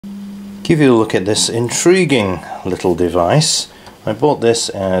Give you a look at this intriguing little device. I bought this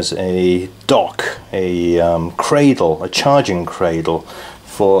as a dock, a cradle, a charging cradle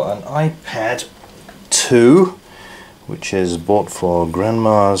for an iPad 2, which is bought for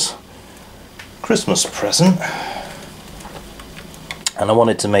Grandma's Christmas present. And I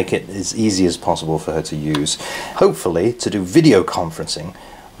wanted to make it as easy as possible for her to use, hopefully to do video conferencing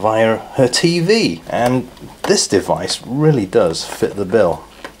via her TV. And this device really does fit the bill.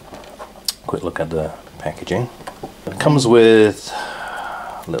 Quick look at the packaging. It comes with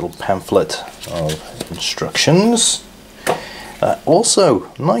a little pamphlet of instructions.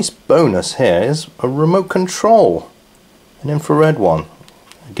 Also, nice bonus here is a remote control, an infrared one,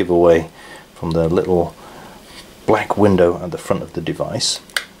 a giveaway from the little black window at the front of the device.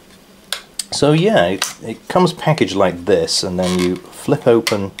 So yeah, it comes packaged like this, and then you flip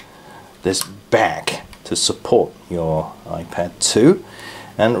open this back to support your iPad 2,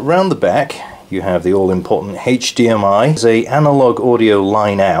 and around the back you have the all-important HDMI. There's a analog audio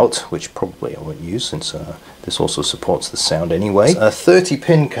line out, which probably I won't use since this also supports the sound anyway. A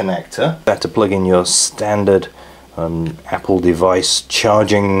 30-pin connector that to plug in your standard Apple device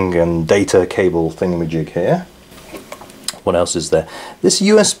charging and data cable thingamajig here. What else is there? This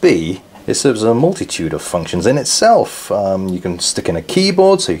USB, it serves a multitude of functions in itself. You can stick in a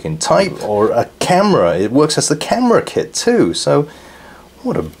keyboard so you can type, or a camera. It works as the camera kit too. So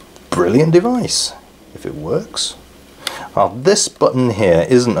what a brilliant device, if it works. This button here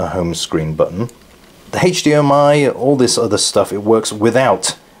isn't a home screen button. The HDMI, all this other stuff, it works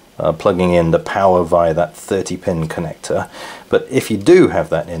without plugging in the power via that 30-pin connector. But if you do have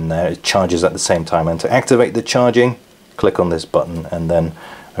that in there, it charges at the same time. And to activate the charging, click on this button, and then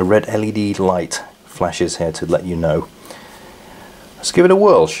a red LED light flashes here to let you know. Let's give it a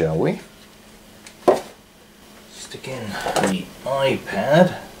whirl, shall we? Stick in the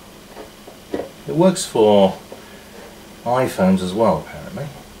iPad. It works for iPhones as well, apparently.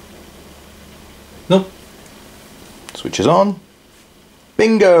 Nope. Switches on.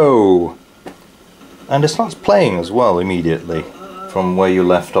 Bingo! And it starts playing as well immediately from where you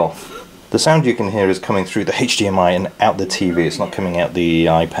left off. The sound you can hear is coming through the HDMI and out the TV. It's not coming out the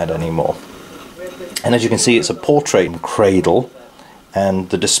iPad anymore. And as you can see, it's a portrait cradle, and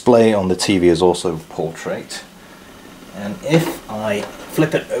the display on the TV is also portrait. And if I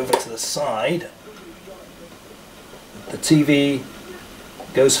flip it over to the side, the TV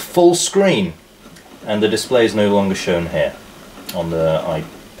goes full screen, and the display is no longer shown here on the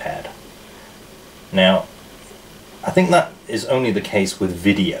iPad. Now, I think that is only the case with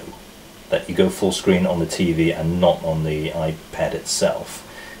video, that you go full screen on the TV and not on the iPad itself.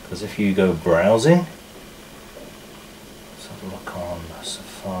 Because if you go browsing, let's have a look on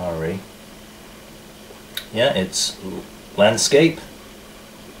Safari. Yeah, it's landscape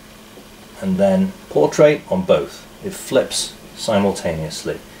and then portrait on both. It flips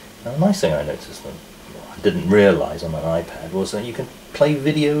simultaneously. Now, the nice thing I noticed that I didn't realise on an iPad was that you can play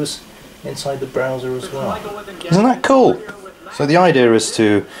videos inside the browser as well. Isn't that cool? So the idea is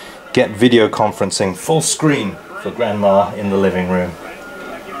to get video conferencing full screen for Grandma in the living room.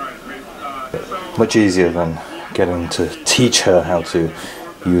 Much easier than getting to teach her how to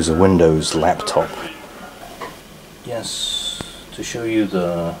use a Windows laptop. Yes, to show you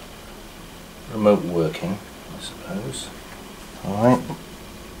the remote working, I suppose. Alright,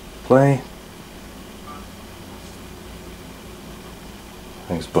 play.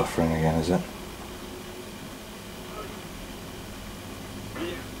 I think it's buffering again, is it?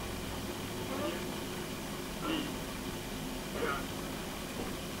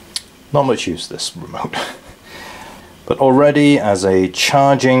 Not much use, this remote. But already as a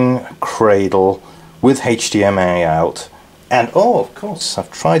charging cradle with HDMI out, and oh, of course,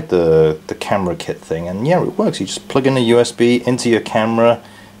 I've tried the camera kit thing, and yeah, it works. You just plug in a USB into your camera,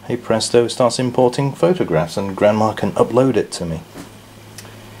 hey presto, it starts importing photographs, and Grandma can upload it to me.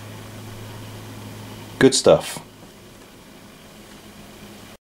 Good stuff.